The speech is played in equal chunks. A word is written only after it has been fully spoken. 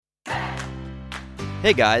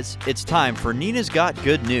Hey guys, it's time for Nina's Got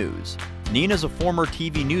Good News. Nina's a former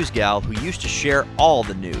TV news gal who used to share all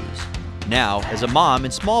the news. Now, as a mom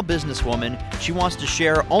and small businesswoman, she wants to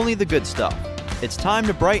share only the good stuff. It's time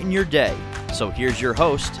to brighten your day. So here's your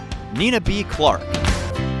host, Nina B. Clark.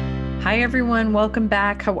 Hi everyone, welcome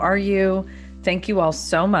back. How are you? Thank you all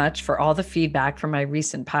so much for all the feedback from my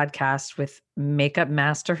recent podcast with makeup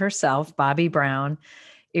master herself, Bobbi Brown.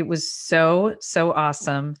 It was so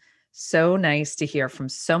awesome. So nice to hear from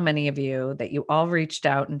so many of you that you all reached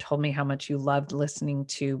out and told me how much you loved listening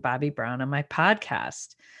to Bobbi Brown on my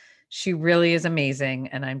podcast. She really is amazing.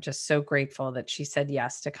 And I'm just so grateful that she said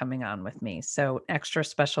yes to coming on with me. So extra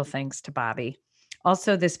special thanks to Bobbi.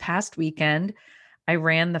 Also, this past weekend, I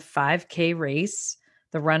ran the 5K race,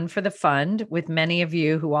 the Run for the Fund, with many of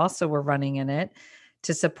you who also were running in it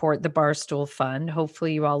to support the Barstool Fund.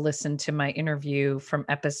 Hopefully you all listened to my interview from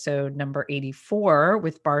episode number 84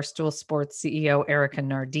 with Barstool Sports CEO Erika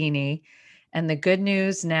Nardini. And the good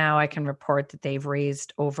news now, I can report that they've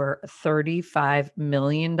raised over $35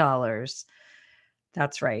 million.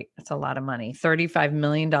 That's right. That's a lot of money. $35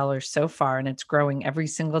 million so far, and it's growing every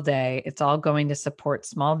single day. It's all going to support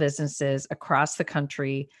small businesses across the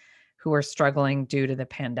country who are struggling due to the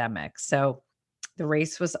pandemic. So the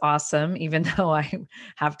race was awesome, even though I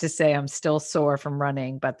have to say I'm still sore from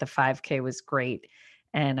running, but the 5K was great.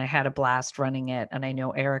 And I had a blast running it. And I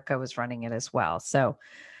know Erika was running it as well. So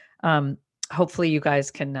hopefully you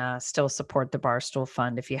guys can still support the Barstool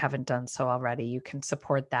Fund. If you haven't done so already, you can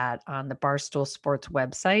support that on the Barstool Sports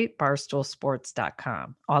website,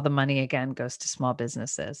 barstoolsports.com. All the money, again, goes to small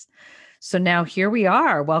businesses. So now here we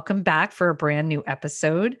are. Welcome back for a brand new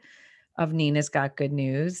episode of Nina's Got Good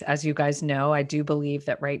News. As you guys know, I do believe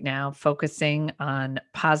that right now focusing on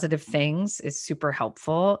positive things is super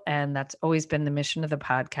helpful. And that's always been the mission of the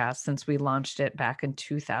podcast since we launched it back in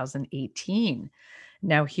 2018.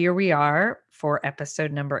 Now, here we are for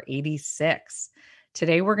episode number 86.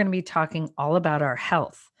 Today, we're going to be talking all about our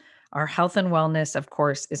health. Our health and wellness, of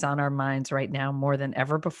course, is on our minds right now more than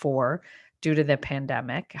ever before due to the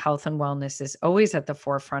pandemic. Health and wellness is always at the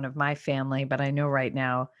forefront of my family, but I know right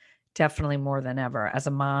now, definitely more than ever. As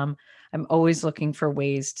a mom, I'm always looking for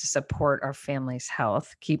ways to support our family's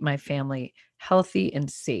health, keep my family healthy and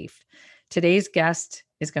safe. Today's guest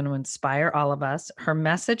is going to inspire all of us. Her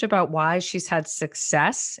message about why she's had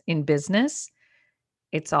success in business,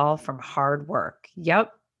 it's all from hard work.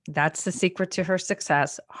 Yep, that's the secret to her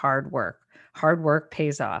success, hard work. Hard work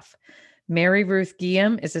pays off. Mary Ruth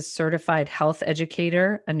Guillaume is a certified health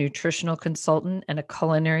educator, a nutritional consultant, and a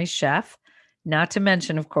culinary chef. Not to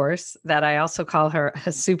mention, of course, that I also call her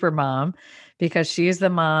a super mom because she is the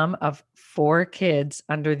mom of 4 kids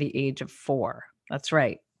under the age of 4. That's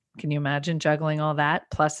right. Can you imagine juggling all that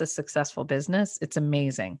plus a successful business? It's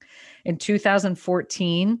amazing. In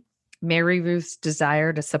 2014, Mary Ruth's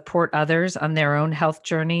desire to support others on their own health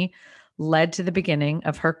journey led to the beginning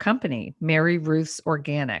of her company, Mary Ruth's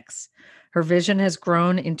Organics. Her vision has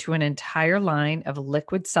grown into an entire line of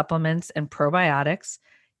liquid supplements and probiotics,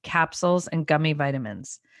 capsules, and gummy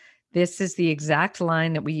vitamins. This is the exact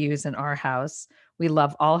line that we use in our house. We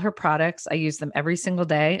love all her products. I use them every single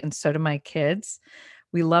day, and so do my kids.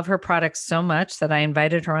 We love her products so much that I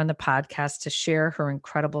invited her on the podcast to share her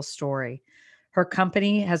incredible story. Her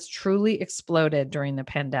company has truly exploded during the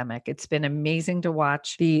pandemic. It's been amazing to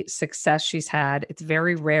watch the success she's had. It's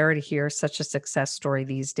very rare to hear such a success story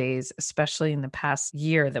these days, especially in the past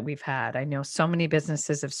year that we've had. I know so many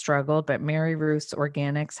businesses have struggled, but Mary Ruth's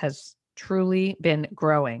Organics has truly been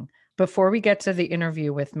growing. Before we get to the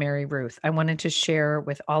interview with Mary Ruth, I wanted to share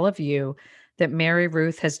with all of you that Mary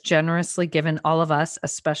Ruth has generously given all of us a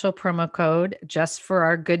special promo code just for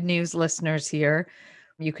our good news listeners here.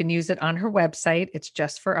 You can use it on her website. It's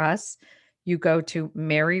just for us. You go to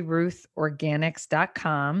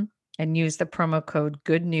maryruthorganics.com and use the promo code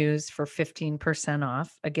Good News for 15%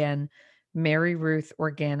 off. Again,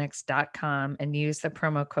 maryruthorganics.com and use the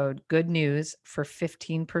promo code Good News for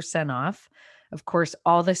 15% off. Of course,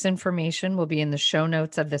 all this information will be in the show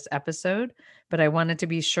notes of this episode, but I wanted to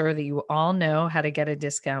be sure that you all know how to get a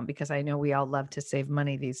discount because I know we all love to save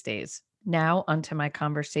money these days. Now, onto my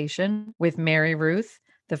conversation with Mary Ruth,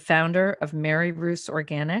 the founder of Mary Ruth's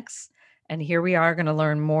Organics. And here we are going to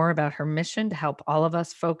learn more about her mission to help all of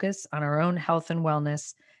us focus on our own health and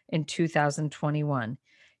wellness in 2021.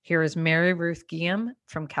 Here is Mary Ruth Guillaume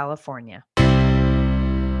from California.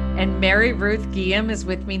 And Mary Ruth Guillaume is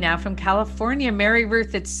with me now from California. Mary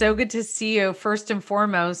Ruth, it's so good to see you. First and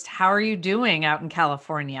foremost, how are you doing out in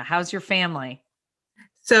California? How's your family?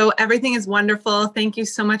 So everything is wonderful. Thank you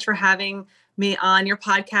so much for having me on your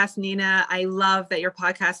podcast, Nina. I love that your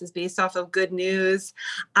podcast is based off of good news.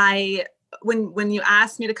 When you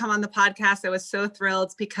asked me to come on the podcast, I was so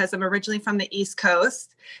thrilled because I'm originally from the East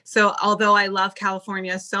Coast. So although I love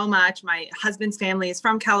California so much, my husband's family is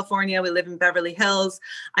from California. We live in Beverly Hills.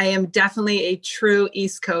 I am definitely a true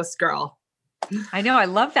East Coast girl. I know. I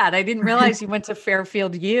love that. I didn't realize you went to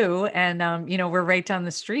Fairfield U, and, we're right down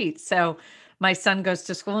the street. So my son goes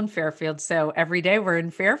to school in Fairfield. So every day we're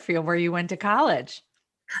in Fairfield, where you went to college.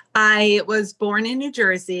 I was born in New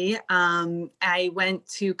Jersey. I went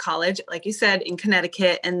to college, like you said, in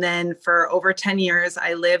Connecticut. And then for over 10 years,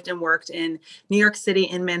 I lived and worked in New York City,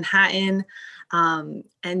 in Manhattan.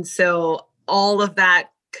 And so all of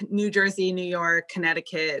that, New Jersey, New York,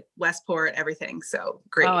 Connecticut, Westport, everything. So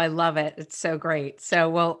great. Oh, I love it. It's so great. So,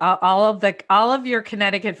 well, all of your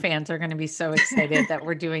Connecticut fans are going to be so excited that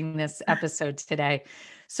we're doing this episode today.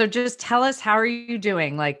 So just tell us, how are you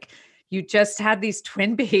doing? Like, you just had these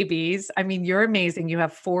twin babies. I mean, you're amazing. You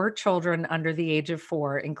have 4 children under the age of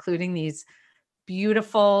 4, including these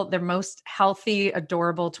beautiful, they're most healthy,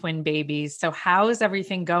 adorable twin babies. So how is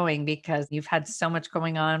everything going? Because you've had so much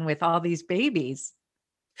going on with all these babies.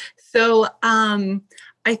 So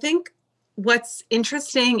I think what's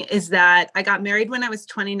interesting is that I got married when I was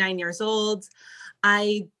 29 years old.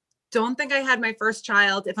 I don't think I had my first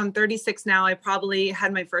child. If I'm 36 now, I probably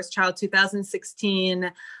had my first child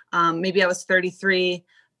 2016. Maybe I was 33.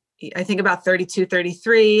 I think about 32,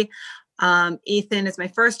 33. Ethan is my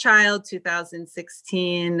first child,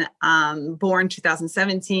 2016, born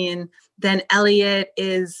 2017. Then Elliot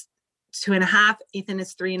is 2.5. Ethan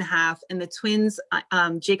is 3.5. And the twins,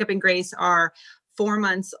 Jacob and Grace, are 4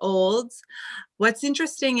 months old. What's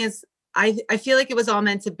interesting is I feel like it was all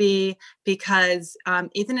meant to be, because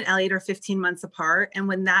Ethan and Elliot are 15 months apart. And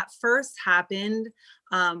when that first happened,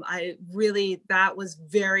 that was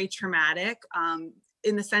very traumatic,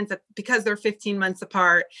 in the sense that because they're 15 months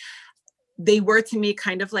apart, they were to me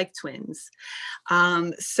kind of like twins.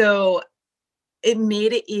 So it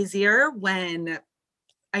made it easier when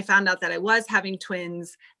I found out that I was having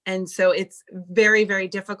twins. And so it's very, very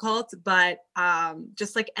difficult, but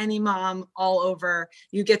just like any mom all over,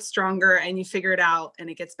 you get stronger and you figure it out, and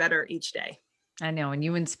it gets better each day. I know. And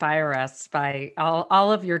you inspire us by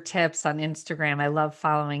all of your tips on Instagram. I love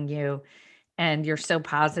following you, and you're so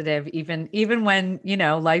positive, even when,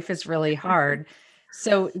 life is really hard.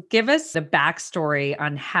 So give us the backstory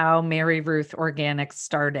on how Mary Ruth Organics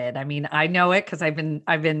started. I mean, I know it because I've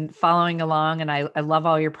been following along, and I love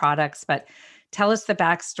all your products, but tell us the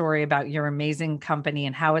backstory about your amazing company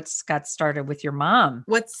and how it's got started with your mom.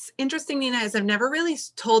 What's interesting, Nina, is I've never really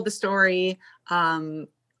told the story on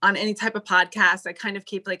any type of podcast. I kind of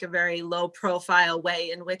keep like a very low profile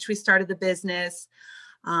way in which we started the business.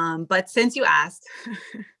 But since you asked,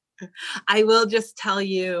 I will just tell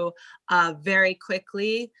you very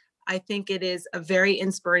quickly. I think it is a very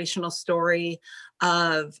inspirational story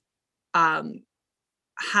of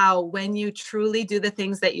how when you truly do the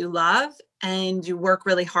things that you love and you work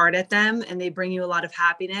really hard at them and they bring you a lot of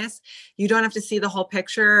happiness, you don't have to see the whole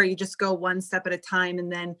picture. You just go one step at a time,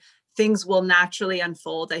 and then things will naturally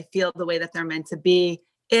unfold. I feel the way that they're meant to be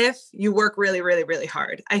if you work really, really, really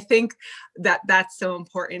hard. I think that that's so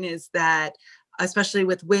important, is that especially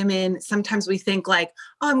with women, sometimes we think like,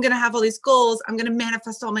 oh, I'm going to have all these goals. I'm going to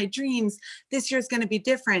manifest all my dreams. This year's going to be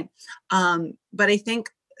different. But I think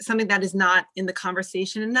something that is not in the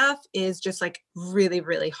conversation enough is just like really,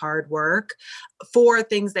 really hard work for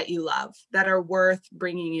things that you love, that are worth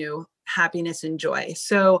bringing you happiness and joy.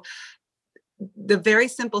 So the very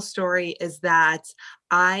simple story is that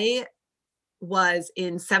I was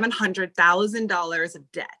in $700,000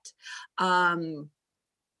 of debt.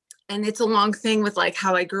 And it's a long thing with like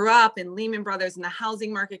how I grew up and Lehman Brothers and the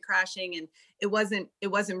housing market crashing. And it wasn't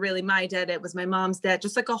really my debt. It was my mom's debt,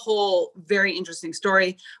 just like a whole very interesting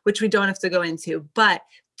story, which we don't have to go into. But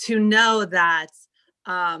to know that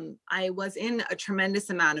I was in a tremendous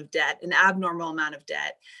amount of debt, an abnormal amount of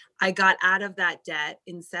debt. I got out of that debt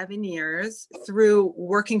in 7 years through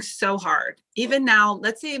working so hard. Even now,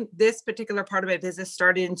 let's say this particular part of my business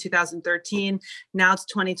started in 2013. Now it's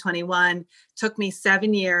 2021. Took me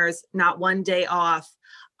 7 years, not one day off.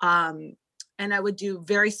 And I would do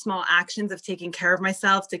very small actions of taking care of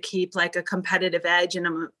myself to keep like a competitive edge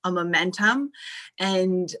and a momentum,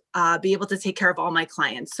 and be able to take care of all my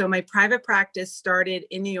clients. So my private practice started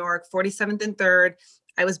in New York, 47th and 3rd.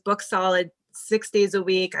 I was booked solid 6 days a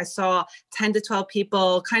week. I saw 10 to 12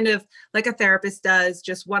 people, kind of like a therapist does,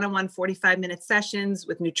 just one-on-one 45-minute sessions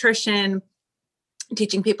with nutrition,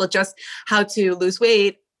 teaching people just how to lose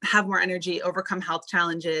weight, have more energy, overcome health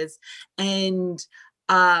challenges. And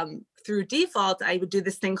through default, I would do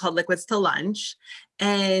this thing called liquids to lunch.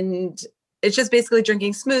 And it's just basically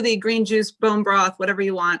drinking smoothie, green juice, bone broth, whatever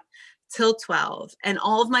you want, till 12. And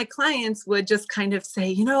all of my clients would just kind of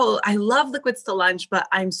say, I love liquids to lunch, but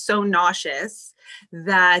I'm so nauseous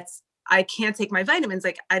that I can't take my vitamins.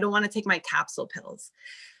 Like, I don't want to take my capsule pills.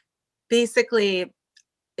 Basically,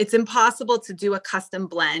 it's impossible to do a custom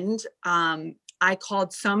blend. I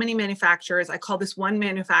called so many manufacturers. I called this one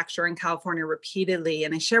manufacturer in California repeatedly,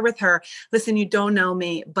 and I shared with her, listen, you don't know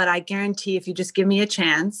me, but I guarantee if you just give me a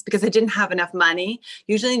chance, because I didn't have enough money,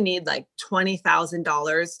 usually need like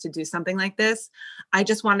 $20,000 to do something like this. I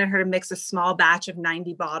just wanted her to mix a small batch of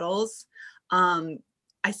 90 bottles.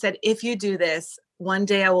 I said, if you do this, one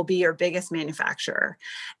day I will be your biggest manufacturer.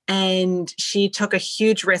 And she took a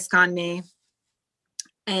huge risk on me.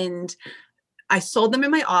 And I sold them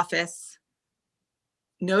in my office.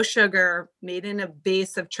 No sugar, made in a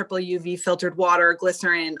base of triple UV filtered water,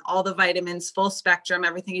 glycerin, all the vitamins, full spectrum,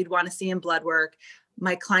 everything you'd want to see in blood work.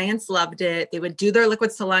 My clients loved it. They would do their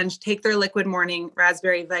liquids to lunch, take their liquid morning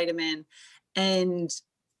raspberry vitamin. And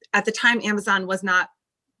at the time, Amazon was not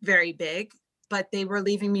very big, but they were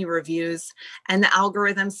leaving me reviews, and the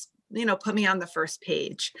algorithms, put me on the first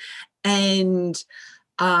page. And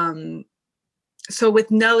so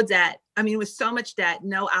with no debt, with so much debt,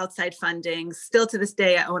 no outside funding, still to this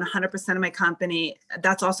day, I own 100% of my company.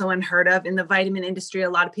 That's also unheard of in the vitamin industry. A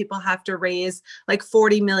lot of people have to raise like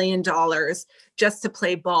 $40 million just to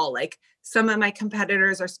play ball. Like, some of my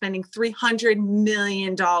competitors are spending $300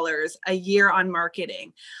 million a year on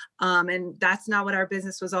marketing. And that's not what our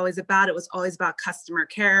business was always about. It was always about customer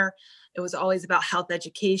care. It was always about health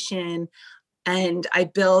education. And I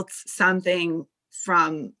built something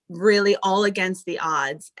from really all against the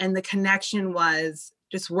odds. And the connection was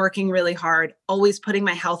just working really hard, always putting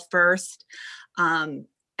my health first, and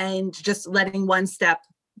just letting one step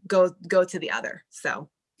go to the other. So.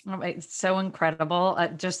 Oh, it's so incredible.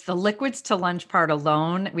 Just the liquids to lunch part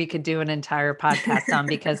alone, we could do an entire podcast on,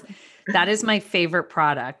 because that is my favorite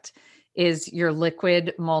product, is your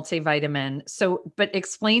liquid multivitamin. So, but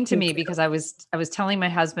explain to me, because I was telling my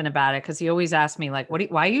husband about it, because he always asks me like,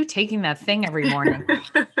 why are you taking that thing every morning?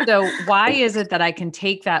 So why is it that I can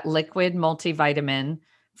take that liquid multivitamin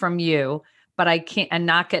from you, but I can't, and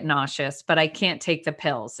not get nauseous, but I can't take the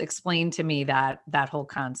pills? Explain to me that whole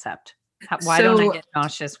concept. Why don't I get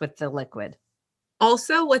nauseous with the liquid?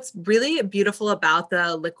 Also, what's really beautiful about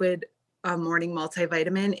the liquid morning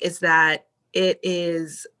multivitamin is that it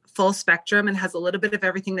is full spectrum and has a little bit of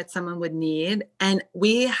everything that someone would need. And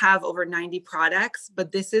we have over 90 products,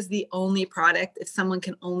 but this is the only product, if someone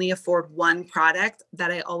can only afford one product,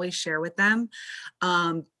 that I always share with them,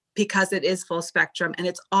 because it is full spectrum, and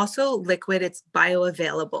it's also liquid, it's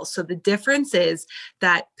bioavailable. So the difference is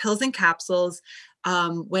that pills and capsules,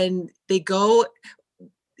 when they go,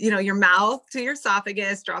 your mouth to your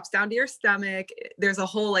esophagus, drops down to your stomach, there's a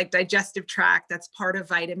whole like digestive tract that's part of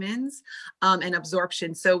vitamins, and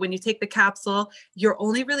absorption. So when you take the capsule, you're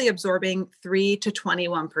only really absorbing 3 to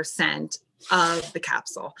 21% of the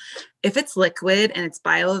capsule. If it's liquid and it's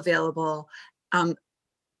bioavailable,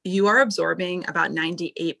 you are absorbing about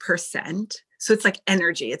 98%. So it's like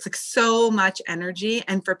energy. It's like so much energy.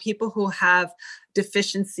 And for people who have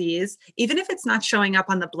deficiencies, even if it's not showing up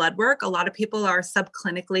on the blood work, a lot of people are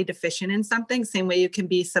subclinically deficient in something, same way you can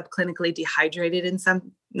be subclinically dehydrated in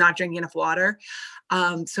some, not drinking enough water.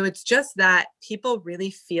 So it's just that people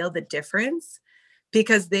really feel the difference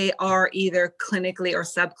because they are either clinically or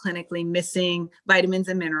subclinically missing vitamins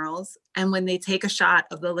and minerals. And when they take a shot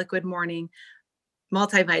of the liquid morning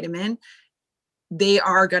multivitamin, they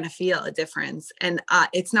are going to feel a difference. And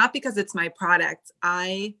it's not because it's my product.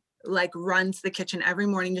 I like run to the kitchen every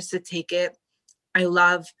morning just to take it. I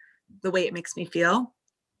love the way it makes me feel.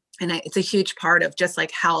 And it's a huge part of just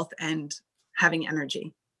like health and having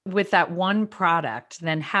energy. With that one product,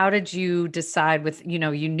 then how did you decide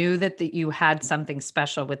you knew that you had something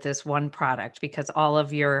special with this one product because all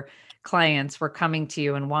of your clients were coming to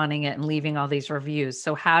you and wanting it and leaving all these reviews.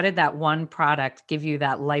 So how did that one product give you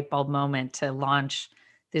that light bulb moment to launch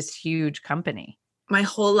this huge company? My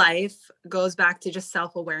whole life goes back to just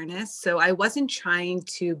self-awareness. So I wasn't trying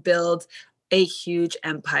to build a huge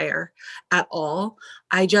empire at all.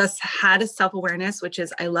 I just had a self-awareness, which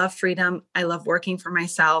is I love freedom. I love working for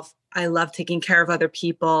myself. I love taking care of other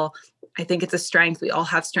people. I think it's a strength. We all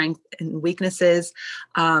have strengths and weaknesses.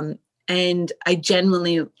 And I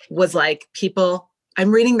genuinely was like, people,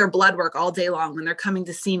 I'm reading their blood work all day long when they're coming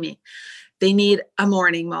to see me. They need a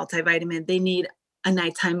morning multivitamin. They need a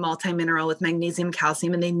nighttime multimineral with magnesium,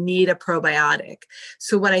 calcium, and they need a probiotic.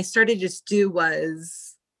 So what I started to just do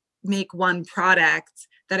was make one product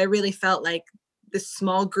that I really felt like this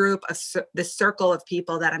small group of this circle of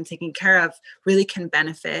people that I'm taking care of really can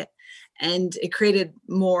benefit. And it created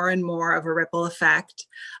more and more of a ripple effect.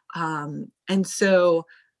 And so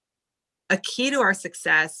a key to our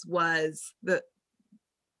success was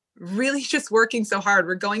really just working so hard.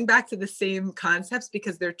 We're going back to the same concepts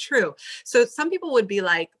because they're true. So some people would be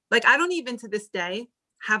like, I don't even to this day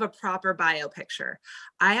have a proper bio picture.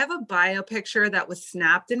 I have a bio picture that was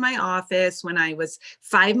snapped in my office when I was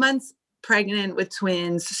 5 months pregnant with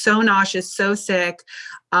twins, so nauseous, so sick.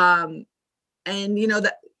 And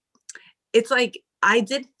that it's like, I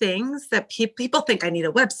did things that people think I need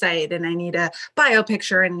a website and I need a bio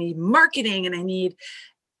picture and I need marketing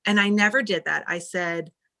and I never did that. I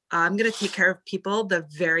said, I'm going to take care of people the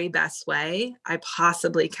very best way I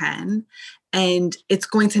possibly can. And it's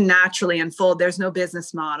going to naturally unfold. There's no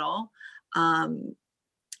business model. And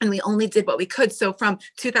we only did what we could. So from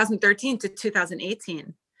 2013 to 2018,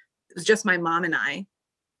 it was just my mom and I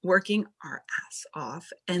working our ass off.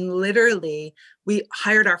 And literally, we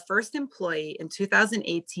hired our first employee in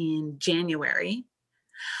 2018, January.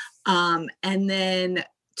 And then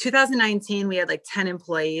 2019, we had like 10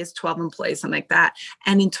 employees, 12 employees, something like that.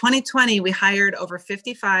 And in 2020, we hired over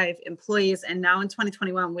 55 employees. And now in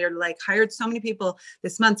 2021, we're like hired so many people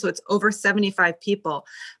this month. So it's over 75 people.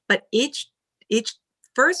 But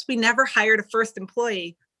first, we never hired a first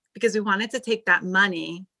employee because we wanted to take that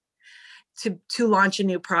money to launch a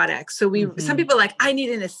new product. So some people are like, I need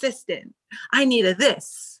an assistant. I need a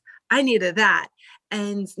this, I need a that.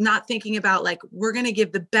 And not thinking about like, we're going to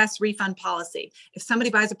give the best refund policy. If somebody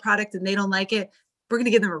buys a product and they don't like it, we're going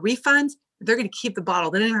to give them a refund. They're going to keep the bottle.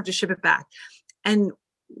 They don't even have to ship it back. And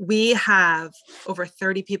we have over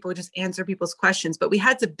 30 people who just answer people's questions, but we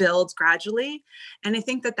had to build gradually. And I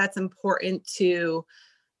think that that's important to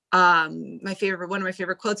one of my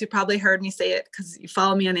favorite quotes, you probably heard me say it because you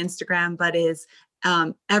follow me on Instagram, but is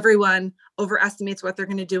everyone overestimates what they're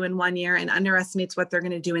going to do in 1 year and underestimates what they're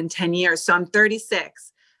going to do in 10 years. So I'm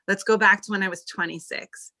 36. Let's go back to when I was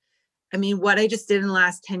 26. I mean, what I just did in the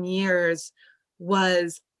last 10 years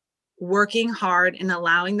was working hard and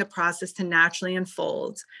allowing the process to naturally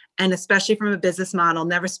unfold. And especially from a business model,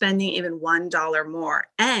 never spending even $1 more.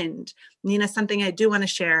 And Nina, something I do want to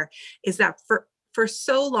share is that for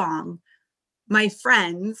so long, my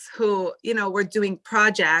friends who, were doing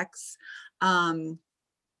projects, either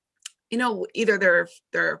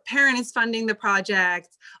their parent is funding the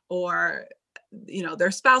project or,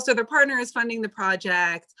 their spouse or their partner is funding the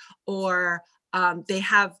project, or they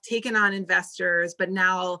have taken on investors, but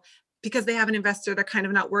now because they have an investor, they're kind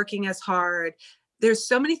of not working as hard. There's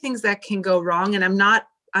so many things that can go wrong. And I'm not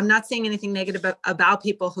saying anything negative about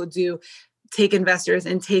people who do take investors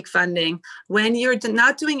and take funding. When you're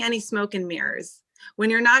not doing any smoke and mirrors, when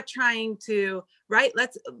you're not trying to, right?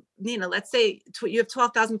 Nina, let's say you have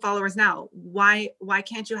 12,000 followers now. Why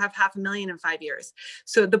can't you have 500,000 in 5 years?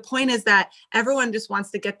 So the point is that everyone just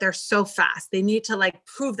wants to get there so fast. They need to like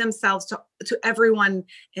prove themselves to everyone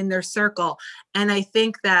in their circle. And I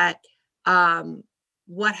think that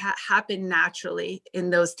what happened naturally in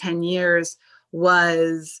those 10 years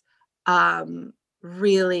was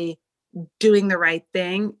really doing the right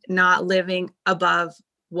thing, not living above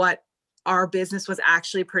what our business was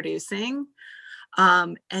actually producing.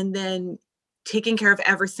 And then taking care of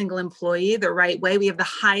every single employee the right way. We have the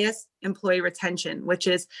highest employee retention, which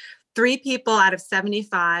is 3 people out of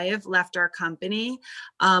 75 left our company,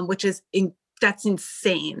 which is that's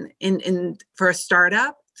insane for a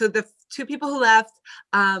startup. So the 2 people who left,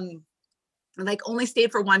 only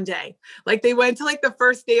stayed for 1 day. Like they went to like the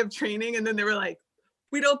first day of training and then they were like,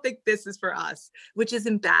 we don't think this is for us, which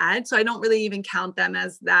isn't bad. So I don't really even count them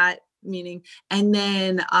as that meaning. And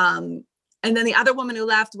then the other woman who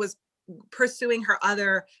left was pursuing her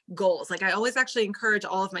other goals. Like I always actually encourage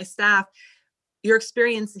all of my staff, your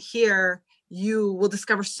experience here, you will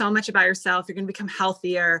discover so much about yourself. You're going to become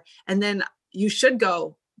healthier. And then you should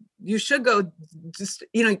go just,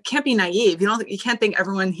 you can't be naive. You can't think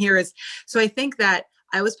everyone here is. So I think that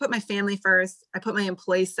I always put my family first. I put my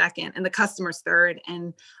employees second and the customers third.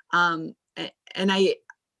 And I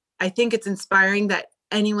think it's inspiring that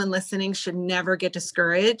anyone listening should never get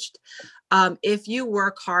discouraged. If you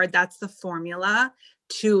work hard, that's the formula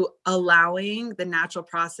to allowing the natural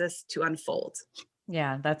process to unfold.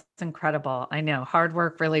 Yeah, that's incredible. I know hard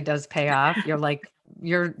work really does pay off.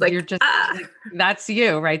 You're just, that's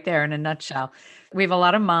you right there in a nutshell. We have a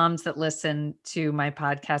lot of moms that listen to my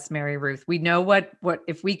podcast, Mary Ruth. We know what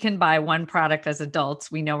if we can buy one product as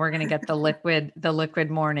adults, we know we're going to get the liquid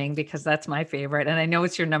morning because that's my favorite. And I know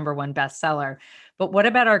it's your number one bestseller, but what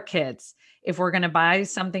about our kids? if we're going to buy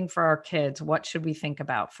something for our kids, what should we think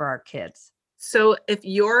about for our kids? So if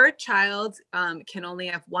your child can only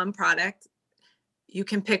have one product, you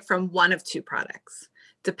can pick from one of two products,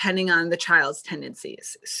 depending on the child's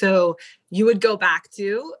tendencies. So you would go back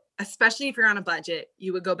to, especially if you're on a budget,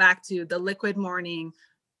 you would go back to the Liquid Morning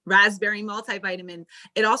Raspberry Multivitamin.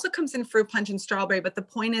 It also comes in Fruit Punch and Strawberry, but the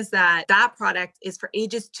point is that that product is for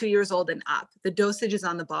ages 2 years old and up. The dosage is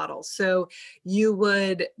on the bottle. So you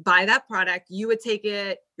would buy that product, you would take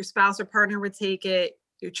it, your spouse or partner would take it,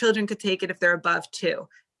 your children could take it if they're above 2.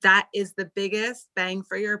 That is the biggest bang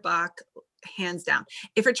for your buck, hands down.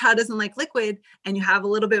 If your child doesn't like liquid and you have a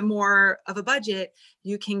little bit more of a budget,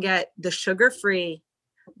 you can get the sugar-free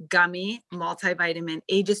gummy multivitamin,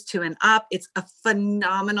 ages 2 and up. It's a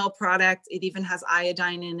phenomenal product. It even has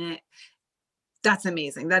iodine in it. That's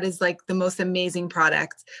amazing. That is like the most amazing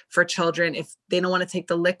product for children if they don't want to take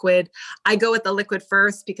the liquid. I go with the liquid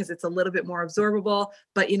first because it's a little bit more absorbable,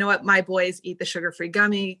 but you know what? My boys eat the sugar-free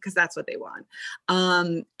gummy because that's what they want.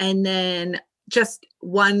 And then just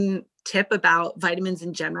one tip about vitamins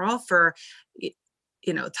in general for,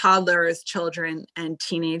 toddlers, children, and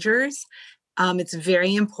teenagers. It's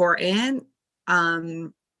very important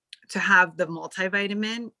to have the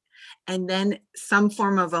multivitamin and then some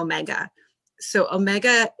form of omega. So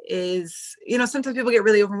omega is, sometimes people get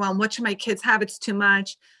really overwhelmed. What should my kids have? It's too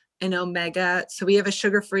much. And omega. So we have a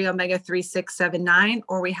sugar-free omega 3, 6, 7, 9,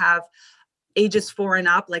 or we have ages 4 and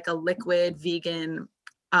up, like a liquid vegan.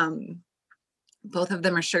 Both of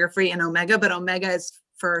them are sugar-free and omega, but omega is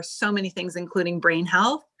for so many things, including brain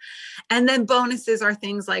health. And then bonuses are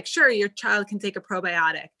things like, sure, your child can take a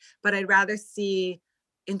probiotic, but I'd rather see,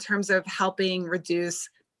 in terms of helping reduce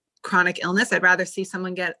chronic illness, I'd rather see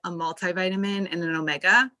someone get a multivitamin and an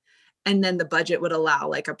omega, and then the budget would allow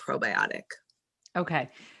like a probiotic. Okay.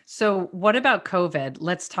 So what about COVID?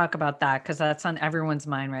 Let's talk about that because that's on everyone's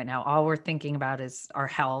mind right now. All we're thinking about is our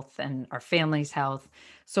health and our family's health.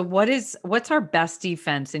 So what's our best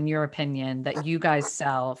defense in your opinion that you guys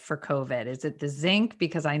sell for COVID? Is it the zinc?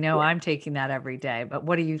 Because I know I'm taking that every day, but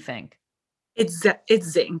what do you think? It's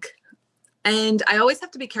zinc. And I always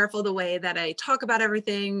have to be careful the way that I talk about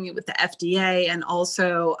everything with the FDA. And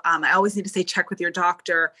also I always need to say, check with your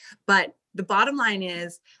doctor. But the bottom line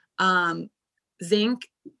is zinc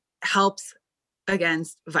helps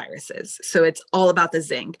against viruses. So it's all about the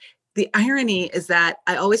zinc. The irony is that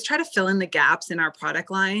I always try to fill in the gaps in our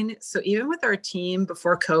product line. So even with our team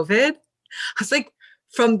before COVID, I was like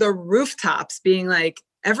from the rooftops being like,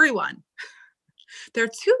 everyone,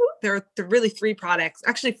 there are really 3 products,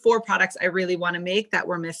 actually 4 products I really want to make that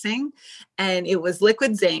we're missing. And it was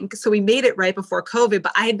liquid zinc. So we made it right before COVID,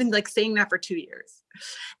 but I had been like saying that for 2 years.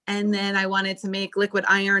 And then I wanted to make liquid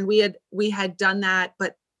iron. We had done that,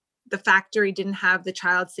 but the factory didn't have the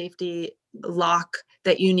child safety lock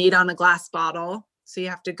that you need on a glass bottle. So you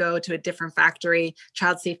have to go to a different factory,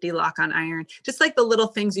 child safety lock on iron, just like the little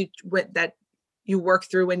things that you work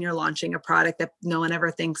through when you're launching a product that no one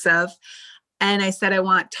ever thinks of. And I said, I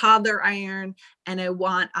want toddler iron and I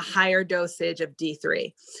want a higher dosage of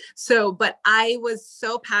D3. So, but I was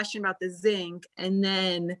so passionate about the zinc, and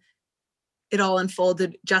then it all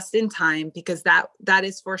unfolded just in time because that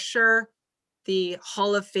is for sure the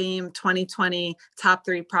Hall of Fame 2020 top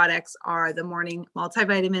 3 products are the morning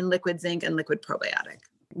multivitamin, liquid zinc, and liquid probiotic.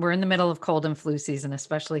 We're in the middle of cold and flu season,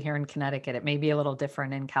 especially here in Connecticut. It may be a little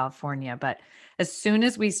different in California, but as soon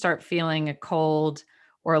as we start feeling a cold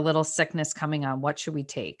or a little sickness coming on, what should we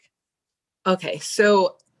take? Okay.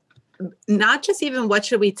 So not just even what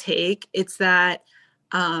should we take, it's that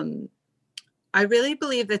I really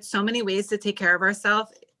believe that so many ways to take care of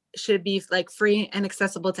ourselves should be like free and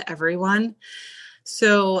accessible to everyone.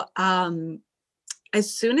 So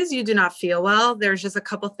as soon as you do not feel well, there's just a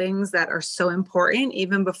couple things that are so important,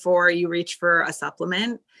 even before you reach for a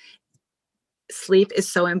supplement. Sleep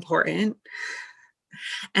is so important.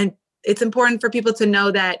 And it's important for people to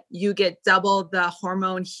know that you get double the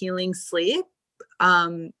hormone healing sleep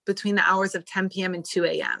between the hours of 10 p.m. and 2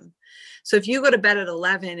 a.m. So if you go to bed at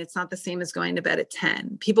 11, it's not the same as going to bed at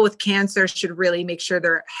 10. People with cancer should really make sure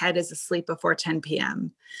their head is asleep before 10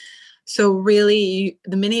 p.m. So really,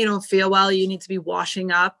 the minute you don't feel well, you need to be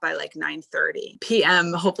washing up by like 9:30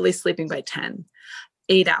 p.m., hopefully sleeping by 10,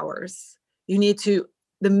 8 hours. The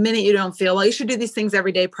minute you don't feel well, you should do these things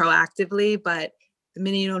every day proactively, but the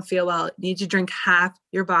minute you don't feel well, you need to drink half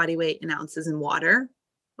your body weight in ounces in water,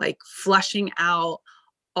 like flushing out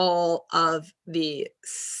all of the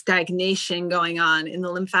stagnation going on in the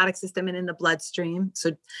lymphatic system and in the bloodstream.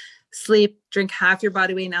 So sleep, drink half your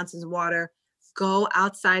body weight in ounces of water, go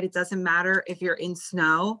outside. It doesn't matter if you're in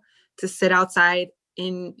snow, to sit outside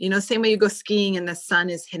in, same way you go skiing and the sun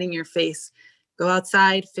is hitting your face, go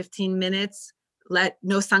outside 15 minutes,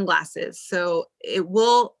 no sunglasses. So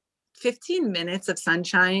 15 minutes of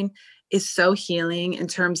sunshine is so healing in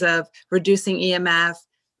terms of reducing EMF,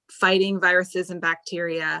 fighting viruses and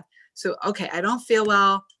bacteria. So, okay, I don't feel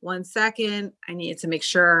well. 1 second. I need to make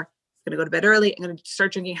sure I'm going to go to bed early. I'm going to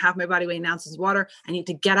start drinking half my body weight in ounces of water. I need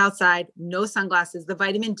to get outside, no sunglasses. The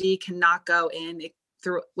vitamin D cannot go in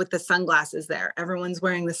through with the sunglasses there. Everyone's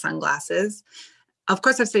wearing the sunglasses. Of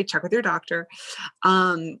course, I say check with your doctor.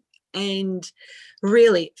 And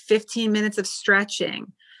really 15 minutes of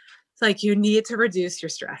stretching. It's like you need to reduce your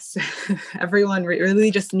stress. Everyone really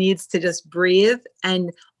just needs to just breathe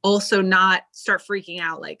and also not start freaking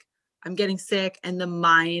out. Like, I'm getting sick and the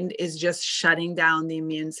mind is just shutting down the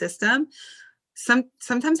immune system.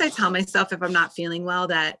 Sometimes I tell myself if I'm not feeling well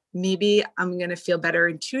that maybe I'm going to feel better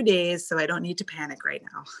in 2 days. So I don't need to panic right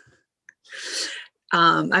now.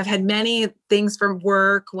 I've had many things from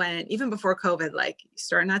work even before COVID, like you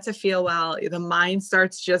start not to feel well, the mind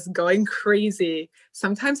starts just going crazy.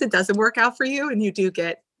 Sometimes it doesn't work out for you and you do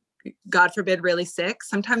get, God forbid, really sick.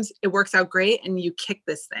 Sometimes it works out great and you kick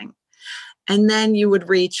this thing. And then you would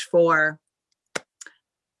reach for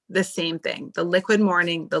the same thing, the liquid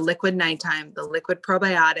morning, the liquid nighttime, the liquid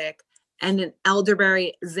probiotic, and an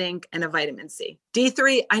elderberry, zinc, and a vitamin C.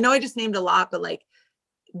 D3, I know I just named a lot, but like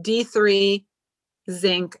D3,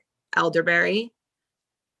 zinc, elderberry.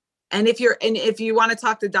 And if you want to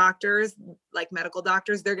talk to doctors, like medical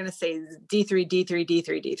doctors, they're going to say D3, D3,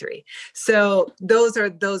 D3, D3. So those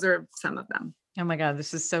are some of them. Oh my God,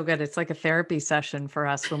 this is so good. It's like a therapy session for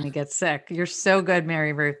us when we get sick. You're so good,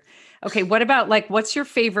 Mary Ruth. Okay. What about what's your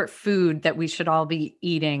favorite food that we should all be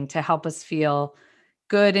eating to help us feel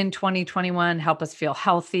good in 2021, help us feel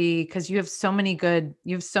healthy? Cause you have so many good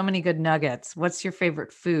nuggets. What's your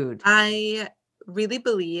favorite food? I really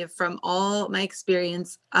believe from all my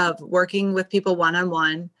experience of working with people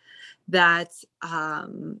one-on-one that,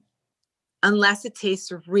 unless it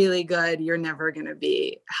tastes really good, you're never going to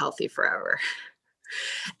be healthy forever.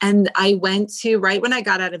 And I went to, right when I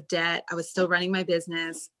got out of debt, I was still running my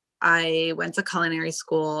business. I went to culinary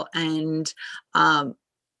school and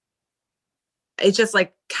it just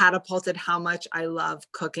like catapulted how much I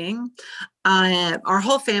love cooking. Our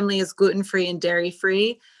whole family is gluten-free and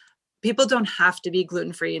dairy-free. People don't have to be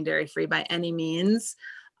gluten-free and dairy-free by any means.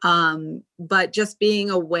 But just being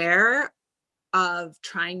aware of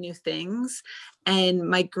trying new things.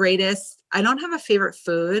 And I don't have a favorite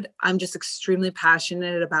food. I'm just extremely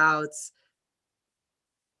passionate about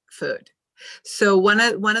food. So one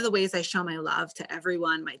of the ways I show my love to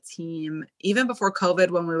everyone, my team, even before COVID,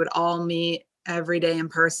 when we would all meet every day in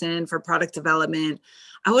person for product development,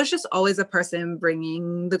 I was just always a person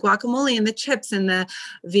bringing the guacamole and the chips and the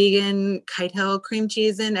vegan Kite Hill cream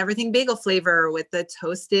cheese and everything bagel flavor with the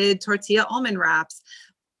toasted tortilla almond wraps.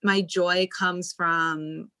 My joy comes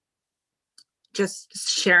from just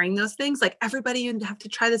sharing those things. Like, everybody, you have to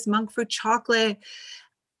try this monk fruit chocolate.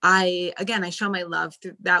 I show my love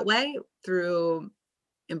that way through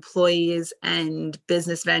employees and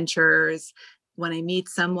business ventures when I meet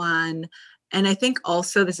someone. And I think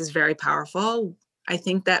also this is very powerful. I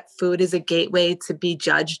think that food is a gateway to be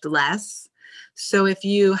judged less. So if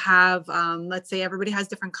you have, let's say everybody has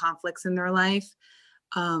different conflicts in their life,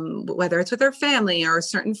 whether it's with their family or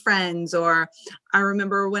certain friends, or I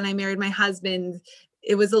remember when I married my husband,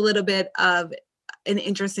 it was a little bit of an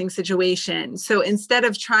interesting situation. So instead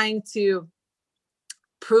of trying to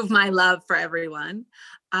prove my love for everyone,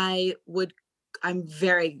 I'm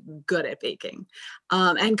very good at baking,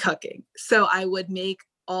 and cooking. So I would make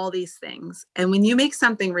all these things. And when you make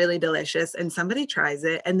something really delicious and somebody tries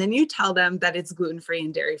it, and then you tell them that it's gluten-free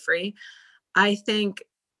and dairy-free, I think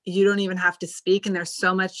you don't even have to speak. And there's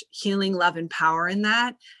so much healing, love, and power in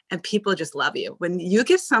that. And people just love you. When you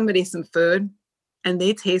give somebody some food and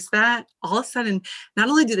they taste that, all of a sudden, not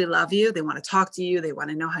only do they love you, they want to talk to you. They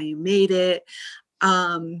want to know how you made it.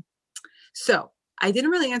 So I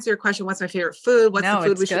didn't really answer your question. What's my favorite food? What's the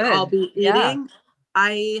food we should all be eating? Yeah.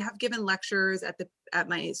 I have given lectures at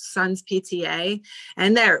my son's PTA,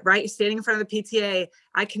 and there, right, standing in front of the PTA,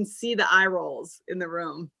 I can see the eye rolls in the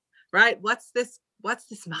room, right? What's this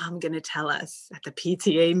mom going to tell us at the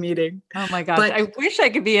PTA meeting? Oh my gosh. I wish I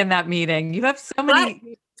could be in that meeting. You have so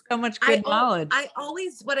much good knowledge.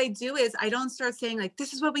 What I do is I don't start saying like,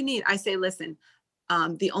 this is what we need. I say, listen,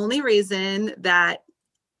 the only reason that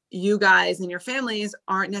you guys and your families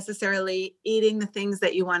aren't necessarily eating the things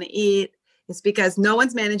that you want to eat is because no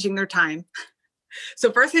one's managing their time.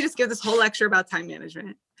 So first I just give this whole lecture about time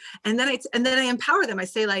management. And then I empower them. I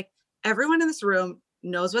say, like, everyone in this room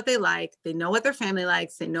knows what they like. They know what their family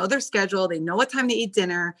likes. They know their schedule. They know what time to eat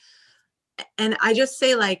dinner. And I just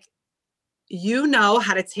say, like, you know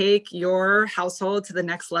how to take your household to the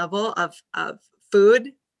next level of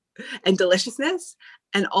food and deliciousness.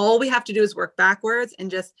 And all we have to do is work backwards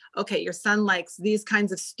and just, okay, your son likes these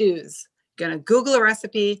kinds of stews. You're going to Google a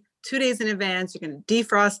recipe 2 days in advance. You're going to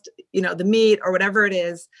defrost, the meat or whatever it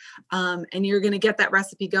is. And you're going to get that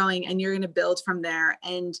recipe going and you're going to build from there.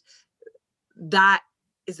 And that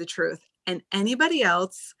is the truth. And anybody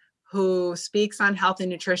else who speaks on health and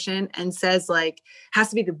nutrition and says like, has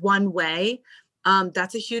to be the one way,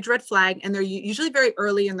 that's a huge red flag. And they're usually very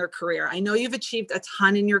early in their career. I know you've achieved a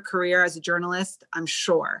ton in your career as a journalist, I'm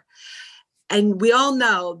sure. And we all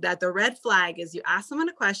know that the red flag is you ask someone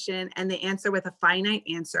a question and they answer with a finite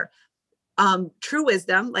answer. True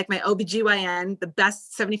wisdom, like my OBGYN, the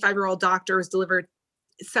best 75-year-old doctor who's delivered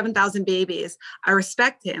 7,000 babies. I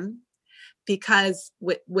respect him because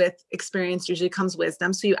with experience usually comes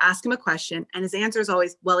wisdom. So you ask him a question and his answer is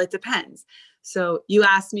always, well, it depends. So you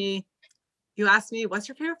ask me, what's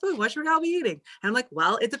your favorite food? What should we all be eating? And I'm like,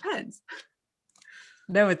 well, it depends.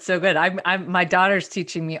 No, it's so good. My daughter's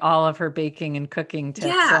teaching me all of her baking and cooking tips.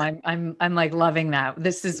 Yeah. So I'm like loving that.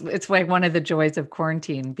 It's like one of the joys of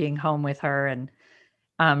quarantine, being home with her, and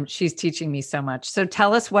she's teaching me so much. So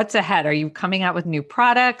tell us what's ahead. Are you coming out with new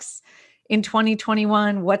products in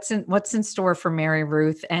 2021? What's in store for Mary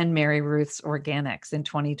Ruth and Mary Ruth's Organics in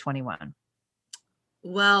 2021?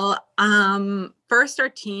 Well, first, our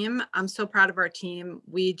team. I'm so proud of our team.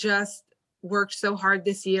 We just worked so hard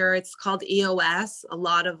this year. It's called EOS. A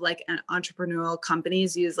lot of like entrepreneurial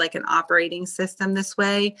companies use like an operating system this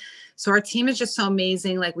way. So our team is just so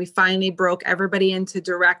amazing. Like we finally broke everybody into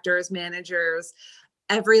directors, managers.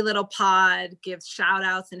 Every little pod gives shout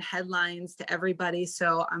outs and headlines to everybody.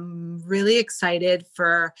 So I'm really excited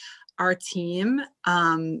for our team.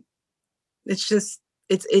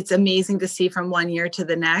 It's amazing to see from one year to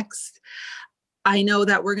the next. I know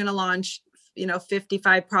that we're going to launch,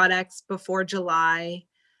 55 products before July.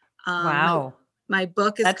 Wow. My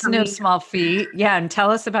book is That's coming. no small feat. Yeah. And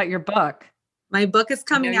tell us about your book. My book is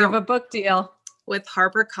coming out. You have a book deal with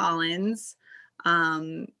HarperCollins.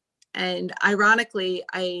 And ironically,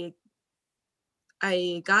 I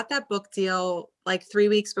got that book deal like 3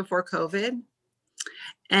 weeks before COVID.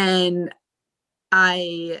 And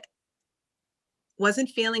I wasn't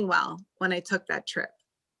feeling well when I took that trip.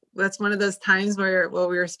 That's one of those times where what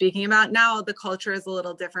we were speaking about. Now the culture is a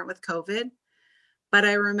little different with COVID, but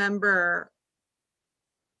I remember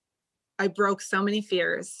I broke so many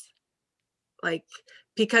fears, like,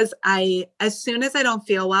 because as soon as I don't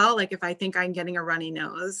feel well, like if I think I'm getting a runny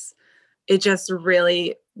nose, it just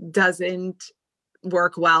really doesn't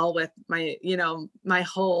work well with my, my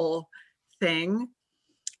whole thing.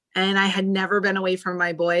 And I had never been away from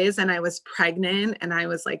my boys, and I was pregnant and I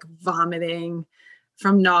was like vomiting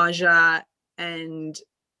from nausea, and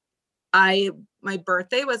my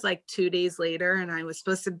birthday was like 2 days later, and I was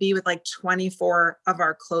supposed to be with like 24 of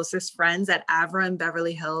our closest friends at Avra in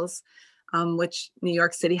Beverly Hills, which New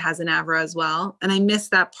York City has an Avra as well. And I missed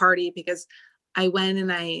that party because I went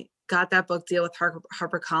and I got that book deal with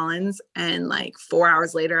HarperCollins, and like 4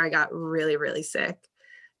 hours later, I got really, really sick,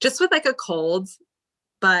 just with like a cold,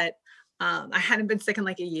 but I hadn't been sick in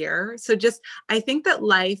like a year. So I think that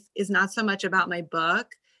life is not so much about my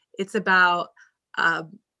book. It's about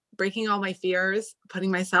breaking all my fears,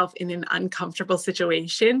 putting myself in an uncomfortable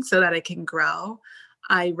situation so that I can grow.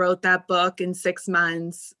 I wrote that book in 6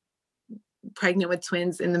 months, pregnant with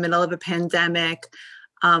twins in the middle of a pandemic,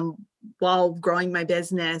 while growing my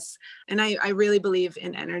business. And I really believe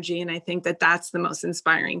in energy. And I think that that's the most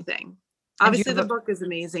inspiring thing. Obviously, the book is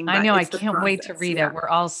amazing. I know. I can't wait to read it. We're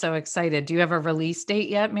all so excited. Do you have a release date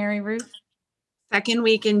yet, Mary Ruth? Second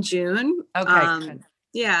week in June. Okay. Good.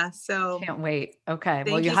 Yeah. So can't wait. Okay.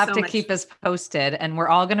 Well, you have to keep us posted, and we're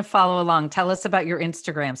all going to follow along. Tell us about your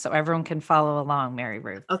Instagram so everyone can follow along, Mary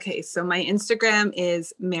Ruth. Okay. So my Instagram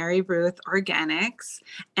is Mary Ruth Organics.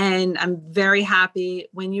 And I'm very happy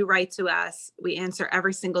when you write to us, we answer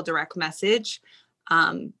every single direct message,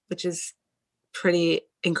 which is pretty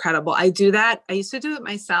incredible. I do that. I used to do it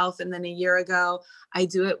myself. And then a year ago, I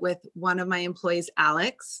do it with one of my employees,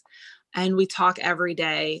 Alex, and we talk every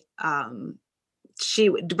day.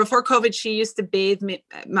 Before COVID, she used to bathe me.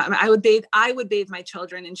 I would bathe my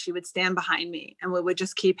children, and she would stand behind me, and we would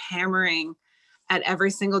just keep hammering at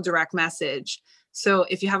every single direct message. So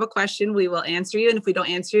if you have a question, we will answer you. And if we don't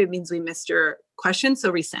answer you, it means we missed your question.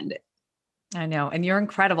 So resend it. I know. And you're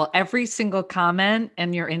incredible. Every single comment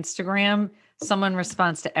in your Instagram Someone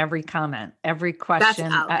responds to every comment, every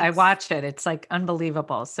question. I watch it. It's like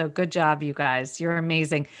unbelievable. So good job, you guys. You're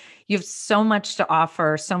amazing. You have so much to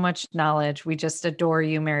offer, so much knowledge. We just adore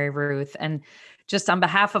you, Mary Ruth. And just on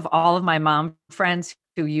behalf of all of my mom friends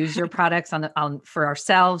who use your products for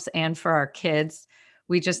ourselves and for our kids,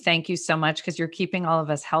 we just thank you so much because you're keeping all of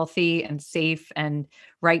us healthy and safe. And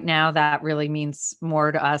right now that really means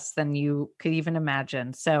more to us than you could even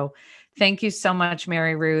imagine. So thank you so much,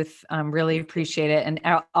 Mary Ruth. Really appreciate it. And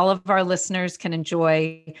all of our listeners can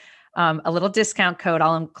enjoy a little discount code.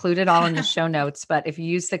 I'll include it all in the show notes. But if you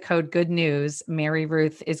use the code Good News, Mary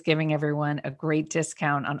Ruth is giving everyone a great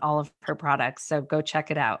discount on all of her products. So go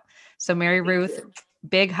check it out. So Mary Ruth,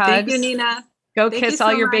 big hugs. Thank you, Nina. Go kiss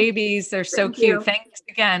all your babies. They're so cute. Thanks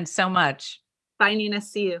again so much. Bye, Nina.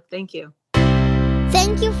 See you. Thank you.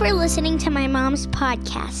 Thank you for listening to my mom's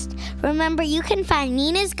podcast. Remember, you can find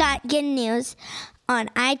Nina's Got Good News on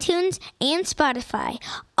iTunes and Spotify,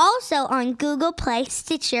 also on Google Play,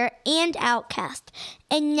 Stitcher, and Outcast.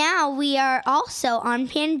 And now we are also on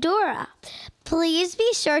Pandora. Please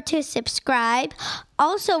be sure to subscribe.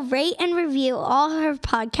 Also, rate and review all her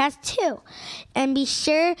podcasts too. And be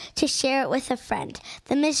sure to share it with a friend.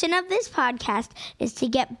 The mission of this podcast is to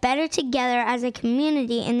get better together as a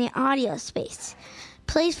community in the audio space.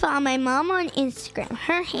 Please follow my mom on Instagram.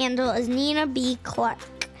 Her handle is Nina B. Clark.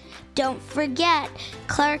 Don't forget,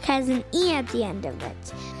 Clark has an E at the end of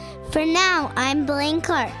it. For now, I'm Blaine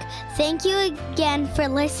Clark. Thank you again for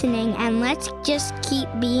listening, and let's just keep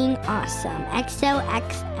being awesome.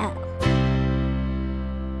 XOXO.